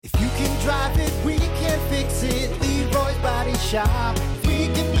drive it, we can fix it. Leroy's Body Shop. We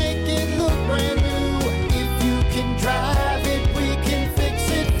can make it look brand new. If you can drive it, we can fix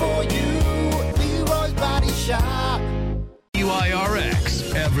it for you. Leroy's Body Shop.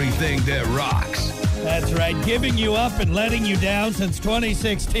 WIRX, everything that rocks. That's right. Giving you up and letting you down since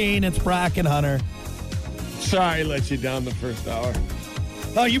 2016. It's Brock and Hunter. Sorry I let you down the first hour.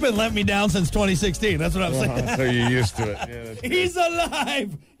 Oh, you've been letting me down since 2016. That's what I'm saying. So you're used to it. Yeah, He's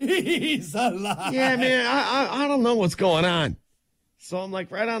alive. He's alive. yeah, man, I don't know what's going on. So I'm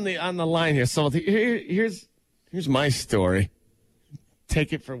like right on the line here. So here's my story.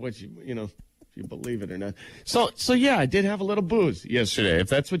 Take it for what you if you believe it or not. So yeah, I did have a little booze yesterday, if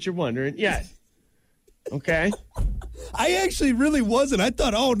that's what you're wondering. Yes. Okay. I actually really wasn't. I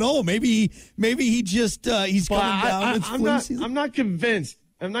thought, oh no, maybe he just he's coming down. I'm not convinced.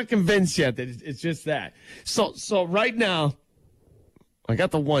 I'm not convinced yet that it's just that. So right now, I got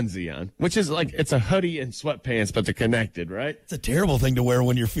the onesie on, which is like it's a hoodie and sweatpants, but they're connected, right? It's a terrible thing to wear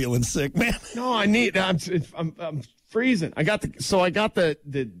when you're feeling sick, man. No, I'm freezing. I got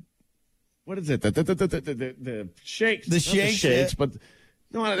the what is it? The shakes. The shakes, but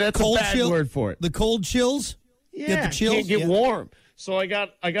no, that's cold a bad chill, word for it. The cold chills. Yeah, get the chills. Can't get warm. So I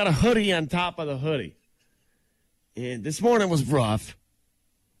got a hoodie on top of the hoodie, and this morning was rough,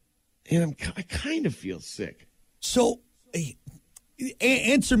 and I kind of feel sick. So,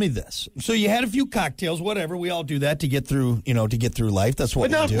 answer me this: so you had a few cocktails, whatever. We all do that to get through, life. That's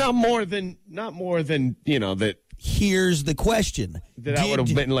what we do. Not more than that. Here's the question. That I would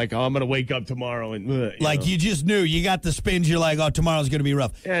have been like, oh, I'm going to wake up tomorrow and you just knew you got the spins. You're like, oh, tomorrow's going to be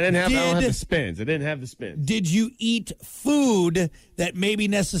rough. Yeah, I don't have the spins. I didn't have the spins. Did you eat food that maybe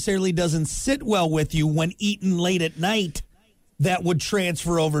necessarily doesn't sit well with you when eaten late at night that would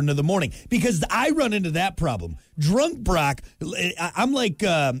transfer over into the morning? Because I run into that problem. Drunk Brock, I'm like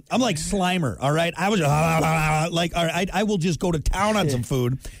Slimer, all right? I was like, all right, I will just go to town on some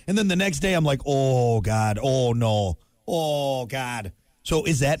food, and then the next day I'm like, oh, God, oh, no, oh, God. So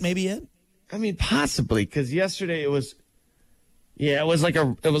is that maybe it? I mean, possibly, because yesterday it was like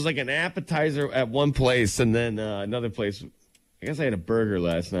an appetizer at one place, and then another place. I guess I had a burger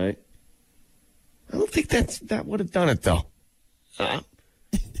last night. I don't think that would have done it, though. I'm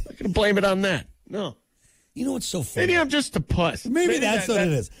not going to blame it on that. No. You know what's so funny? Maybe I'm just a puss. Maybe that's what it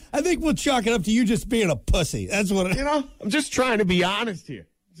is. I think we'll chalk it up to you just being a pussy. That's what it is. I'm just trying to be honest here.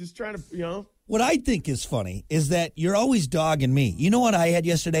 Just trying to, What I think is funny is that you're always dogging me. You know what I had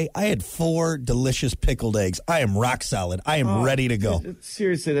yesterday? I had 4 delicious pickled eggs. I am rock solid. I am ready to go.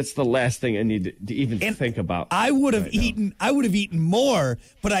 Seriously, that's the last thing I need to even think about. I would have eaten more,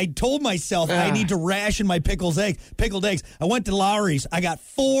 but I told myself I need to ration my pickled eggs. I went to Lowry's. I got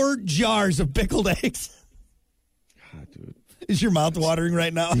 4 jars of pickled eggs. God, dude. Is your mouth watering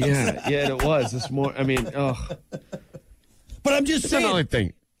right now? Yeah, it was. This more. I mean, But I'm just saying. Another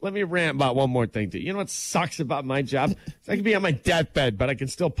thing. Let me rant about one more thing, too. You know what sucks about my job? I can be on my deathbed, but I can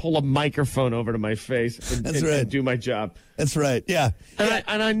still pull a microphone over to my face and do my job. That's right. Yeah.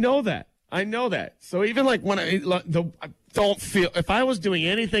 And I know that. I know that. So even like when I don't feel, if I was doing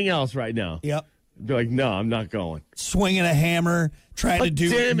anything else right now, yep. I'd be like, no, I'm not going. Swinging a hammer, trying to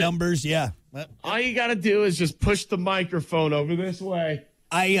do numbers. Yeah. All you got to do is just push the microphone over this way.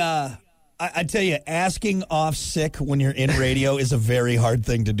 I tell you, asking off sick when you're in radio is a very hard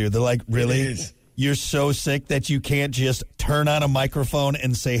thing to do. They're like, really? You're so sick that you can't just turn on a microphone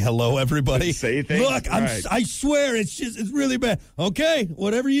and say hello, everybody? Say things. Look, I swear, it's really bad. Okay,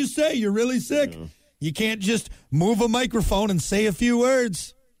 whatever you say, you're really sick. Yeah. You can't just move a microphone and say a few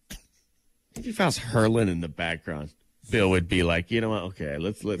words. Maybe if I was hurling in the background, Bill would be like, you know what? Okay,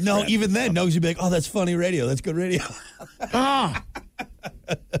 let's. No, even then, no, you'd be like, oh, that's funny radio. That's good radio.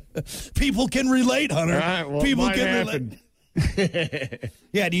 People can relate, Hunter. All right, well, people can relate.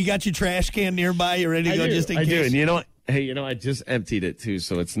 Yeah, do you got your trash can nearby? You ready to go just in case? I do, and you know what? Hey, I just emptied it too,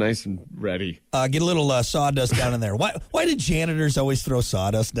 so it's nice and ready. Get a little sawdust down in there. Why do janitors always throw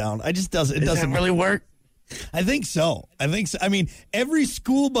sawdust down? It doesn't really work. I think so. I mean, every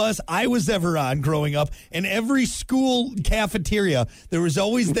school bus I was ever on growing up, and every school cafeteria, there was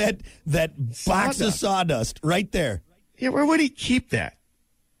always that box of sawdust right there. Yeah, where would he keep that?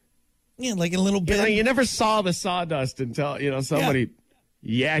 Yeah, like a little bit. You never saw the sawdust until somebody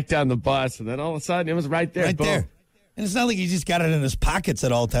yacked on the bus, and then all of a sudden it was right there. Right there. And it's not like he just got it in his pockets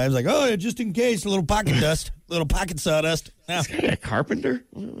at all times. Like, oh, just in case, a little pocket dust, a little pocket sawdust. Is this guy a carpenter?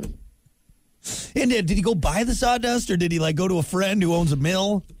 And did he go buy the sawdust, or did he go to a friend who owns a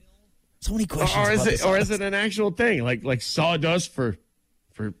mill? So many questions. Or is it an actual thing, like sawdust for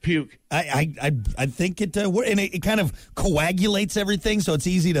puke? I think it and it kind of coagulates everything, so it's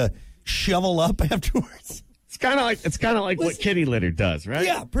easy to shovel up afterwards. It's kind of like what kitty litter does, right?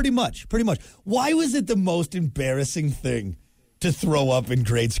 Yeah, pretty much. Why was it the most embarrassing thing to throw up in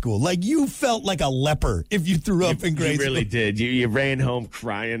grade school? Like, you felt like a leper if you threw up in grade school. You really did. You ran home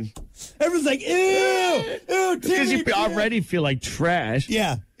crying. Everyone's like, ew, Because you already feel like trash.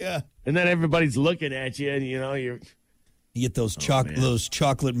 Yeah. And then everybody's looking at you, and you get those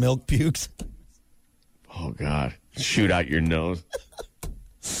chocolate milk pukes. Oh God! Shoot out your nose.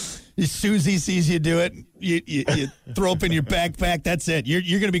 Susie sees you do it. You throw up in your backpack. That's it.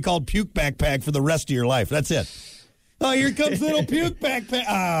 You're going to be called puke backpack for the rest of your life. That's it. Oh, here comes little puke backpack.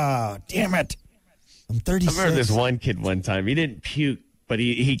 Ah, damn it. I'm 36. I remember this one kid one time. He didn't puke, but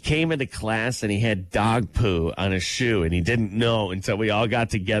he came into class and he had dog poo on his shoe, and he didn't know until we all got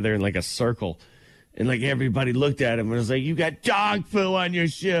together in like a circle, and like everybody looked at him and was like, "You got dog poo on your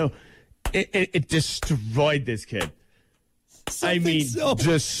shoe." It destroyed this kid. Destroyed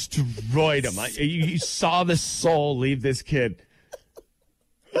him. You saw the soul leave this kid.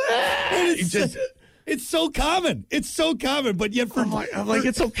 It's so common. But yet I'm like,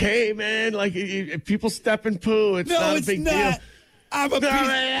 it's okay, man. Like, if people step in poo, it's not a big deal.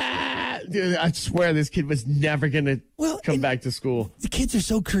 Dude, I swear this kid was never going to come back to school. The kids are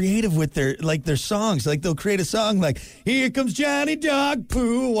so creative with their songs. Like, they'll create a song like, here comes Johnny Dog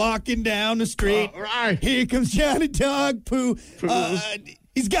Poo walking down the street. Right. Here comes Johnny Dog Poo.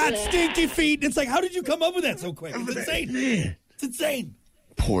 He's got stinky feet. And it's like, how did you come up with that so quick? It's insane. Man. It's insane.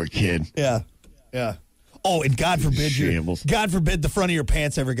 Poor kid. Yeah. Oh, and God forbid the front of your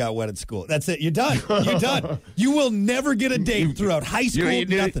pants ever got wet at school. That's it. You're done. You will never get a date throughout high school.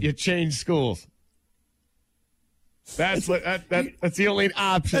 Nothing. You change schools. That's the only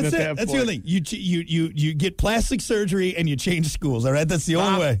option. That's the only thing. You get plastic surgery and you change schools. All right, that's the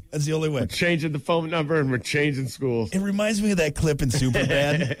only way. That's the only way. We're changing the phone number and we're changing schools. It reminds me of that clip in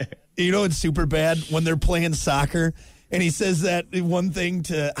Superbad. In Superbad when they're playing soccer. And he says that one thing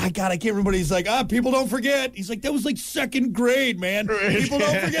to, I can't remember. He's like, people don't forget. He's like, that was like second grade, man. People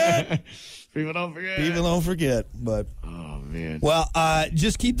don't forget. People don't forget. But, oh, man. Well,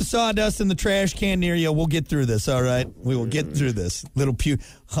 just keep the sawdust in the trash can near you. We'll get through this, all right? We will get through this. Little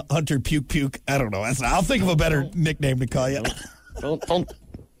Hunter Puke. I don't know. I'll think of a better nickname to call you.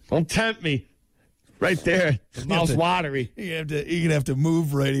 Don't tempt me. Right there. The mouth's watery. You're going to have to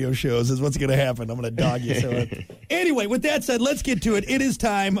move radio shows is what's going to happen. I'm going to dog you. So anyway, with that said, let's get to it. It is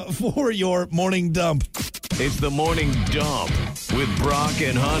time for your morning dump. It's the morning dump with Brock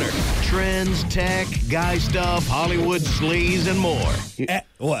and Hunter. Trends, tech, guy stuff, Hollywood sleaze, and more.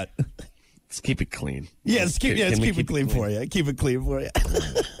 What? Let's keep it clean. Yeah, let's keep it clean for you. Keep it clean for you.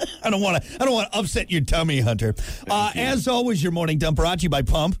 I don't want to upset your tummy, Hunter. As always, your morning dump brought to you by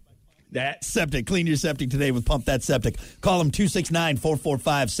Pump That Septic. Clean your septic today with Pump That Septic. Call them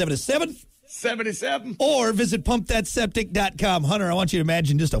 269-445-7777. Or visit pumpthatseptic.com. Hunter, I want you to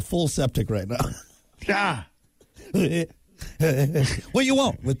imagine just a full septic right now. Yeah. Well, you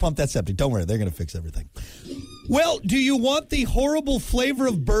won't with Pump That Septic. Don't worry. They're going to fix everything. Well, do you want the horrible flavor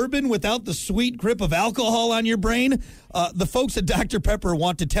of bourbon without the sweet grip of alcohol on your brain? The folks at Dr. Pepper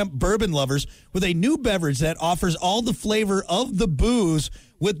want to tempt bourbon lovers with a new beverage that offers all the flavor of the booze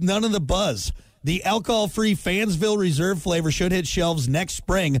with none of the buzz. The alcohol-free Fansville Reserve flavor should hit shelves next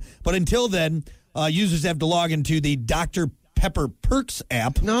spring, but until then, users have to log into the Dr. Pepper Perks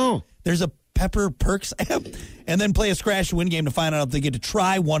app. No. There's a Pepper Perks app, and then play a scratch to win game to find out if they get to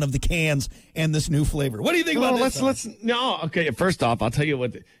try one of the cans and this new flavor. What do you think about this? Okay, first off, I'll tell you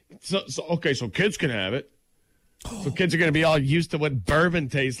what. So kids can have it. So kids are going to be all used to what bourbon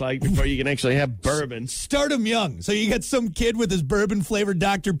tastes like before you can actually have bourbon. Start them young. So you got some kid with his bourbon-flavored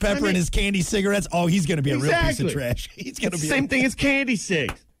Dr. Pepper and his candy cigarettes. Oh, he's going to be a real piece of trash. He's going to be same thing as candy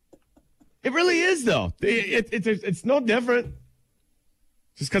cigs. It really is, though. It's no different.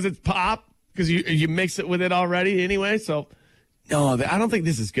 Just because it's pop, because you mix it with it already anyway. So, no, I don't think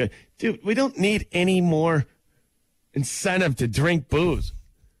this is good. Dude, we don't need any more incentive to drink booze.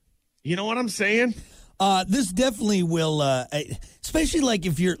 You know what I'm saying? This definitely will, especially like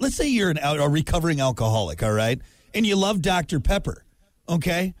if let's say you're a recovering alcoholic, all right, and you love Dr. Pepper,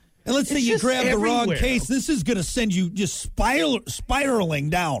 okay? And let's say you grab the wrong case. This is going to send you just spiraling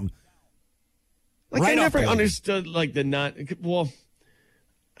down. Like, I never understood, like,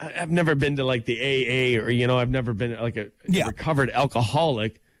 I've never been to, like, the AA or, I've never been, like, a recovered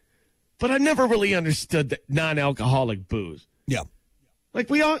alcoholic, but I never really understood the non-alcoholic booze. Yeah.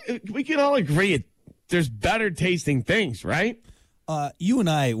 Like, we can all agree there's better tasting things, right? You and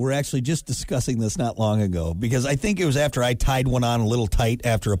I were actually just discussing this not long ago because I think it was after I tied one on a little tight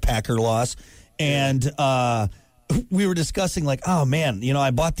after a Packer loss. And we were discussing like, oh man,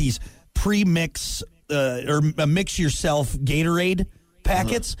 I bought these pre-mix or mix yourself Gatorade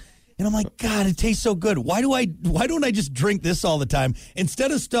packets. And I'm like, God, it tastes so good. Why don't I just drink this all the time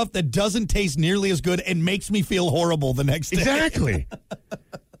instead of stuff that doesn't taste nearly as good and makes me feel horrible the next day? Exactly.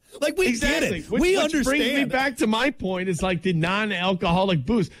 Like, we get it. We understand. Which brings me back to my point is like the non-alcoholic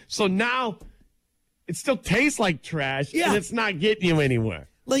booze. So now it still tastes like trash, and it's not getting you anywhere.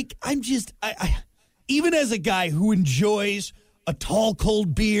 Like, I'm just, I even as a guy who enjoys a tall,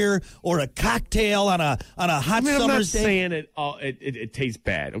 cold beer or a cocktail on a hot summer's day. I'm not saying it tastes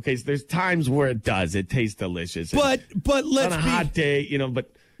bad. Okay, so there's times where it does. It tastes delicious. But let's on a hot day,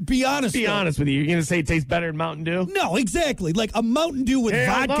 but be honest. Be honest with you. You're going to say it tastes better than Mountain Dew? No, exactly. Like a Mountain Dew with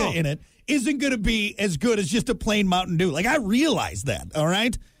vodka in it isn't going to be as good as just a plain Mountain Dew. Like, I realize that. All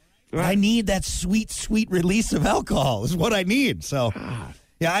right. I need that sweet, sweet release of alcohol is what I need. So.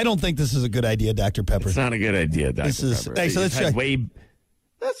 Yeah, I don't think this is a good idea, Dr. Pepper. It's not a good idea, Dr. Pepper. Hey, so let's check.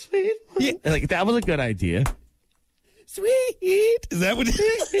 That's sweet. Yeah. Like, that was a good idea. Sweet. Is that what it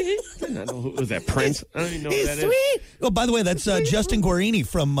is? I don't know. Who was that? Prince? I don't even know who that is. Oh, by the way, that's Justin Guarini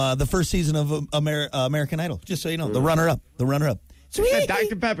from the first season of American Idol. Just so you know, the runner-up. Sweet.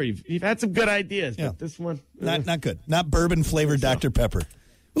 Dr. Pepper, you've had some good ideas, but this one. Not good. Not bourbon-flavored Dr. Pepper.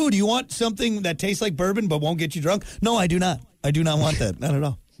 Ooh, do you want something that tastes like bourbon but won't get you drunk? No, I do not. I do not want that. Not at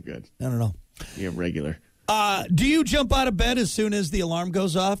all. Good. Not at all. You're regular. Do you jump out of bed as soon as the alarm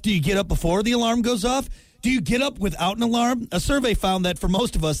goes off? Do you get up before the alarm goes off? Do you get up without an alarm? A survey found that for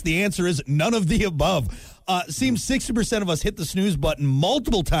most of us, the answer is none of the above. Seems 60% of us hit the snooze button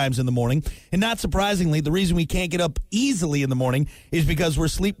multiple times in the morning. And not surprisingly, the reason we can't get up easily in the morning is because we're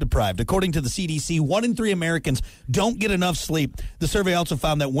sleep deprived. According to the CDC, 1 in 3 Americans don't get enough sleep. The survey also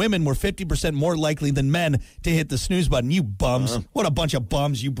found that women were 50% more likely than men to hit the snooze button. You bums. What a bunch of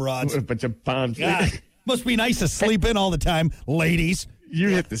bums, you broads. What a bunch of bums. Must be nice to sleep in all the time, ladies. You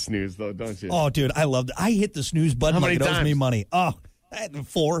hit the snooze, though, don't you? Oh, dude, I love it. I hit the snooze button like it owes me money. Oh,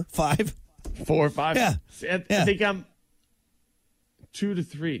 4, 5. 4 or 5? Yeah. I think I'm 2 to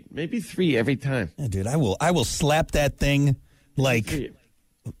 3, maybe 3 every time. Yeah, dude, I will slap that thing like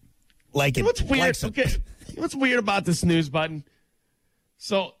What's weird? What's weird about the snooze button?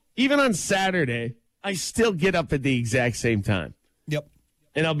 So even on Saturday, I still get up at the exact same time. Yep.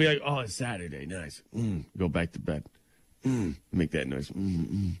 And I'll be like, oh, it's Saturday, nice. Go back to bed. Make that noise.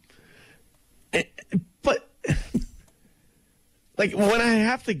 But like when I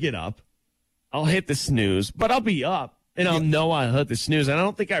have to get up, I'll hit the snooze, but I'll be up and I'll know I hit the snooze. And I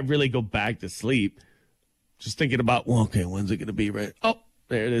don't think I really go back to sleep. Just thinking about, well, okay, when's it going to be right? Oh,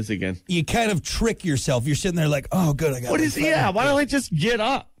 there it is again. You kind of trick yourself. You're sitting there like, oh, good, I got it. Why don't I just get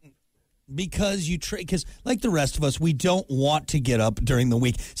up? Because like the rest of us, we don't want to get up during the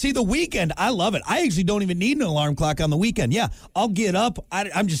week. See, the weekend, I love it. I actually don't even need an alarm clock on the weekend. Yeah, I'll get up.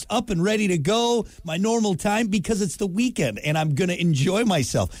 I'm just up and ready to go, my normal time, because it's the weekend and I'm going to enjoy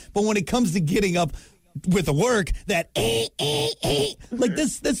myself. But when it comes to getting up with the work, that like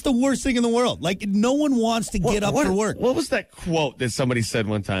that's the worst thing in the world. Like, no one wants to get up for work. What was that quote that somebody said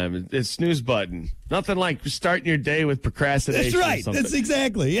one time? It's snooze button. Nothing like starting your day with procrastination. That's right. That's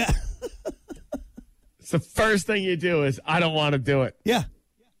exactly, yeah. It's the first thing you do is, I don't want to do it. Yeah.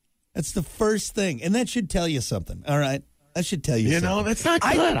 That's the first thing. And that should tell you something. All right. That should tell you something. You know, that's not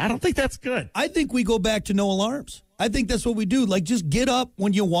good. I don't think that's good. I think we go back to no alarms. I think that's what we do. Like, just get up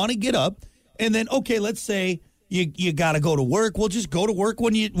when you want to get up. And then, okay, let's say you got to go to work. Well, just go to work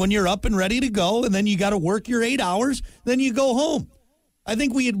when you're up and ready to go. And then you got to work your 8 hours. Then you go home. I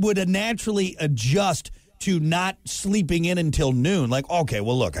think we would naturally adjust to not sleeping in until noon. Like, okay,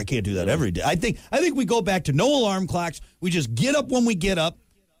 well, look, I can't do that every day. I think we go back to no alarm clocks. We just get up when we get up.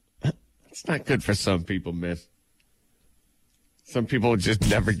 It's not good for some people, man. Some people just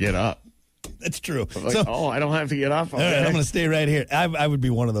never get up. That's true. Like, I don't have to get up. Okay. All right, I'm going to stay right here. I would be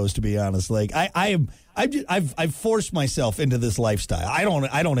one of those, to be honest. Like, I've forced myself into this lifestyle.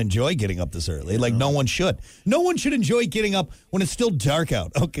 I don't enjoy getting up this early. Like, no one should. No one should enjoy getting up when it's still dark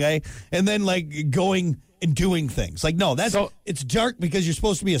out. Okay, and then like going and doing things. Like, no, it's dark because you're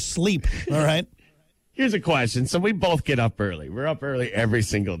supposed to be asleep. All right. Here's a question. So we both get up early. We're up early every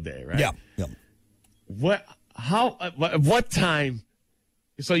single day, right? Yeah. What time?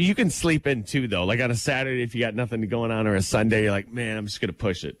 So you can sleep in too, though. Like on a Saturday, if you got nothing going on, or a Sunday, you're like, man, I'm just going to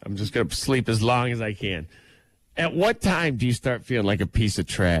push it. I'm just going to sleep as long as I can. At what time do you start feeling like a piece of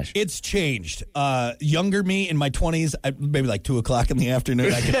trash? It's changed. Younger me in my 20s, maybe like 2 o'clock in the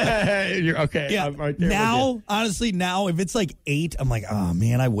afternoon. You're okay. Yeah. I'm right there now, honestly, if it's like 8, I'm like, oh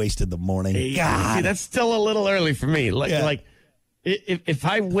man, I wasted the morning. 8. God, see, that's still a little early for me. Like if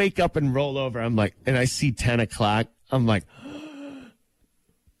I wake up and roll over, I'm like, and I see 10 o'clock, I'm like,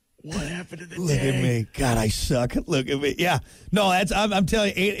 what happened to the Look day? at me. God, I suck. Look at me. Yeah. No, I'm telling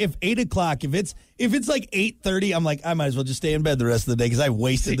you, if 8 o'clock, if it's like 8:30, I'm like, I might as well just stay in bed the rest of the day because I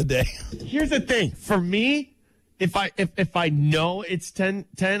wasted the day. Here's the thing. For me, if I know it's 10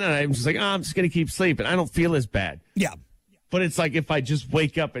 and I'm just like, I'm just going to keep sleeping, I don't feel as bad. Yeah. But it's like if I just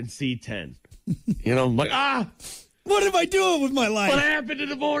wake up and see 10, I'm like, What am I doing with my life? what happened in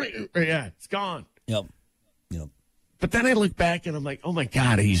the morning? Yeah, it's gone. Yep. But then I look back and I'm like, oh my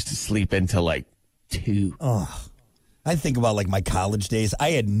God, I used to sleep until like 2. I think about like my college days.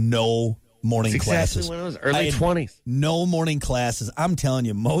 I had no morning That's classes. exactly when I was I early had 20s. No morning classes. I'm telling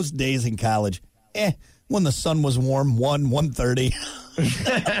you, most days in college, when the sun was warm, 1:30.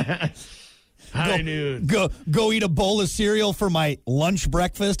 High noon. Go eat a bowl of cereal for my lunch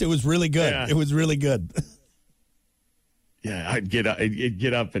breakfast. It was really good. Yeah. It was really good. Yeah, I'd get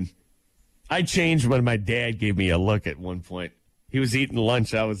up and I changed when my dad gave me a look at one point. He was eating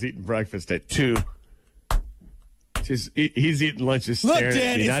lunch. I was eating breakfast at 2. He's eating lunch, just Look, staring Dad,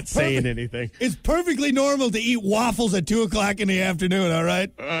 at me, it's not saying anything. It's perfectly normal to eat waffles at 2:00 in the afternoon. All right.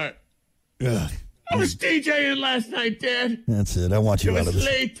 All right. Ugh. I was DJing last night, Dad. That's it. I want you It out of was this.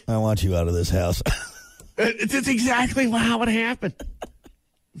 late. I want you out of this house. It's exactly how it happened.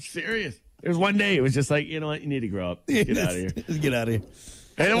 I'm serious. There was one day it was just like, you know what? You need to grow up. Get out of here. Just get out of here.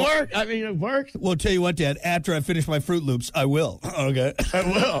 And it worked. I mean, it worked. Well, tell you what, Dad. After I finish my Fruit Loops, I will. Okay. I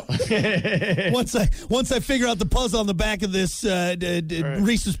will. once I figure out the puzzle on the back of this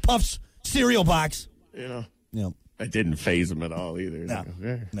Reese's Puffs cereal box. Yeah. I didn't phase him at all either.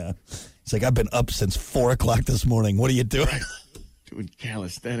 No. It's like, I've been up since 4:00 this morning. What are you doing? Doing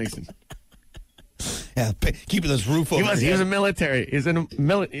calisthenics. And Yeah, keeping this roof over. he was a military. He's in a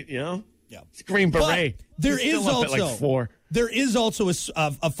military, Yeah. It's Green Beret. But there He's is still up at also like 4. There is also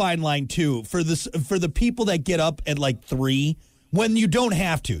a fine line too for the people that get up at like 3 when you don't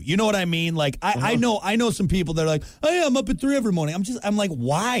have to. You know what I mean? Like I know some people that are like, oh yeah, I'm up at 3 every morning. I'm like,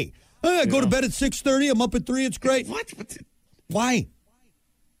 why? Oh, I go to bed at 6:30. I'm up at 3. It's great. What? Why?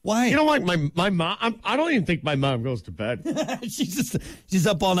 You know what? My mom. I don't even think my mom goes to bed. she's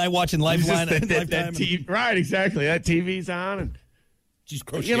up all night watching Lifeline. That TV, right? Exactly. That TV's on, and she's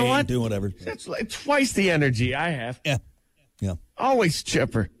crocheting, you know what? doing whatever. That's like twice the energy I have. Yeah. Always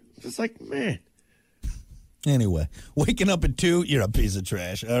chipper. Just like, man. Anyway, waking up at 2, you're a piece of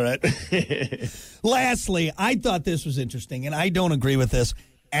trash. All right. Lastly, I thought this was interesting, and I don't agree with this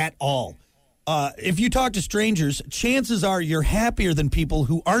at all. If you talk to strangers, chances are you're happier than people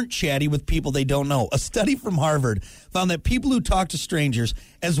who aren't chatty with people they don't know. A study from Harvard found that people who talk to strangers,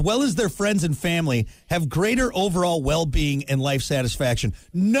 as well as their friends and family, have greater overall well-being and life satisfaction.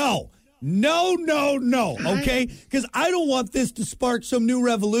 No, okay? Because I don't want this to spark some new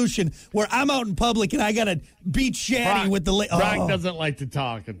revolution where I'm out in public and I got to be chatty with the... Brock doesn't like to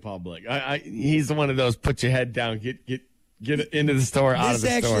talk in public. He's one of those, put your head down, get into the store, out of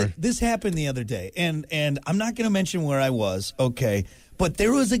the store. This happened the other day, and I'm not going to mention where I was, okay? But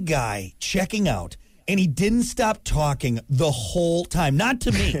there was a guy checking out, and he didn't stop talking the whole time. Not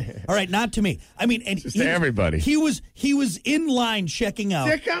to me, all right? Not to me. I mean, and Just to everybody. He was in line checking out.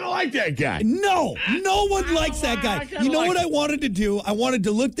 I kind of like that guy. No one likes that guy. You know what I wanted to do? I wanted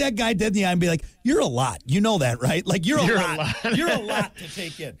to look that guy dead in the eye and be like, "You're a lot. You know that, right? Like you're a lot. You're a lot to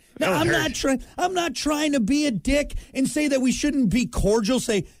take in." Now, I'm not trying to be a dick and say that we shouldn't be cordial.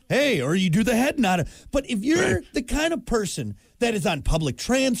 Say, "Hey," or you do the head nod. But if you're the kind of person that is on public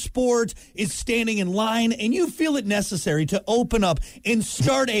transport, is standing in line, and you feel it necessary to open up and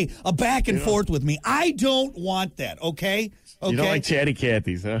start a back and forth with me, I don't want that. Okay. You don't like chatty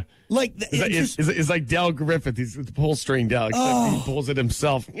Cathy's, huh? Like it's like Del Griffith. He's the pull string Del, except he pulls it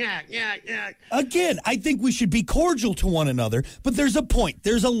himself. Yeah. Again, I think we should be cordial to one another, but there's a point.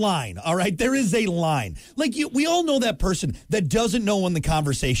 There's a line, all right? There is a line. Like, we all know that person that doesn't know when the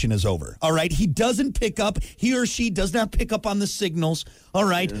conversation is over, all right? He doesn't pick up. He or she does not pick up on the signals, all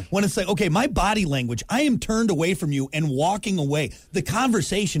right? Yeah. When it's like, okay, my body language, I am turned away from you and walking away. The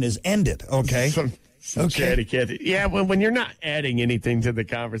conversation is ended, okay? Some chatty Cathy. Yeah, when you're not adding anything to the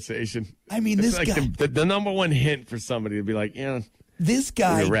conversation. I mean, this like guy. The number one hint for somebody to be like, this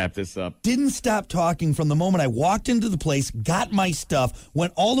guy wrap this up. Didn't stop talking from the moment I walked into the place, got my stuff,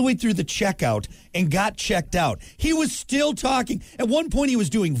 went all the way through the checkout, and got checked out. He was still talking. At one point, he was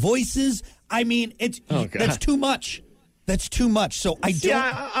doing voices. I mean, that's too much. That's too much. So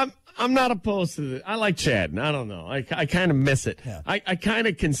I'm not opposed to it. I like chatting. I don't know. I kind of miss it. Yeah. I kind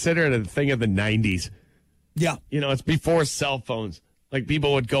of consider it a thing of the 90s. Yeah. It's before cell phones. Like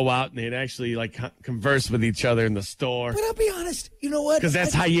people would go out and they'd actually like converse with each other in the store. But I'll be honest, you know what? Because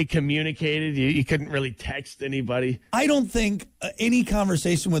that's how you communicated. You couldn't really text anybody. I don't think any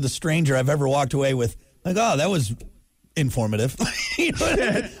conversation with a stranger I've ever walked away with, like, oh, that was informative. You know what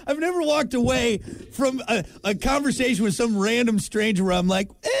I mean? I've never walked away from a conversation with some random stranger where I'm like,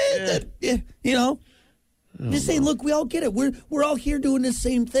 you know. Just saying, look, we all get it. We're all here doing the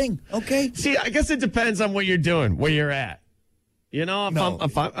same thing, okay? See, I guess it depends on what you're doing, where you're at. You know,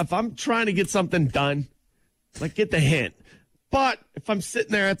 if I'm trying to get something done, like get the hint. But if I'm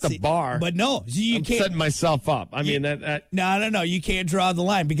sitting there at the bar, but no, I'm setting myself up. I mean that. No, you can't draw the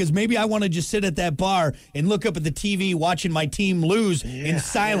line because maybe I want to just sit at that bar and look up at the TV watching my team lose in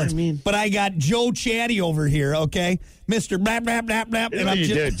silence. But I got Joe Chatty over here, okay, Mr. Blap blap blap blap, and I'm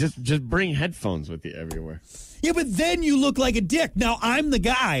just bring headphones with you everywhere. Yeah, but then you look like a dick. Now, I'm the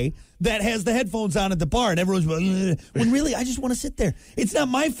guy that has the headphones on at the bar, and everyone's going, when really, I just want to sit there. It's not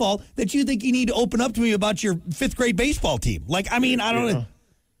my fault that you think you need to open up to me about your fifth grade baseball team. Like, I mean, I don't know.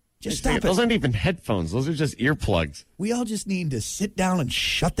 Just stop it. Those aren't even headphones. Those are just earplugs. We all just need to sit down and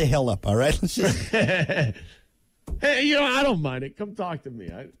shut the hell up, all right? Let's just... Hey, I don't mind it. Come talk to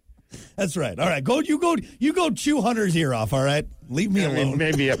me. That's right. All right, you go chew Hunter's ear off. All right, leave me alone.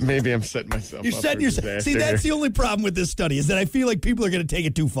 Maybe I'm setting myself. You're setting yourself. See, that's the only problem with this study is that I feel like people are going to take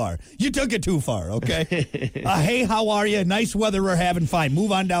it too far. You took it too far. Okay. Hey, how are you? Nice weather we're having. Fine.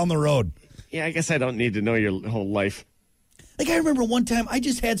 Move on down the road. Yeah, I guess I don't need to know your whole life. Like I remember one time I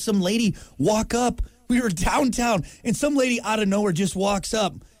just had some lady walk up. We were downtown, and some lady out of nowhere just walks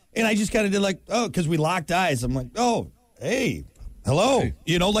up, and I just kind of did like, oh, because we locked eyes. I'm like, oh, hey. Hello,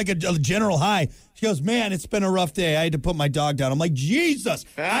 you know, like a general hi. She goes, man, it's been a rough day. I had to put my dog down. I'm like, Jesus,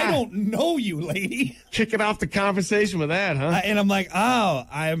 I don't know you, lady. Kicking off the conversation with that, huh? And I'm like, oh,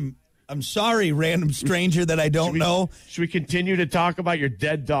 I'm sorry, random stranger that I don't know. Should we continue to talk about your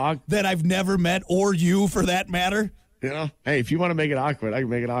dead dog? That I've never met, or you for that matter? You know, hey, if you want to make it awkward, I can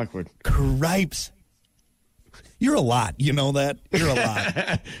make it awkward. Cripes. You're a lot. You know that? You're a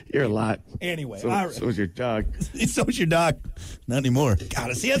lot. You're a lot. Anyway. So's your dog. So's your dog. Not anymore.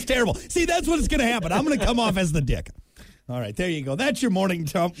 God, see, that's terrible. See, that's what's going to happen. I'm going to come off as the dick. All right, there you go. That's your morning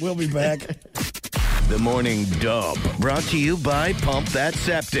dump. We'll be back. The Morning Dump, brought to you by Pump That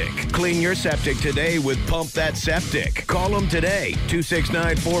Septic. Clean your septic today with Pump That Septic. Call them today,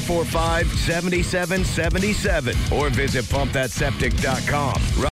 269-445-7777, or visit pumpthatseptic.com.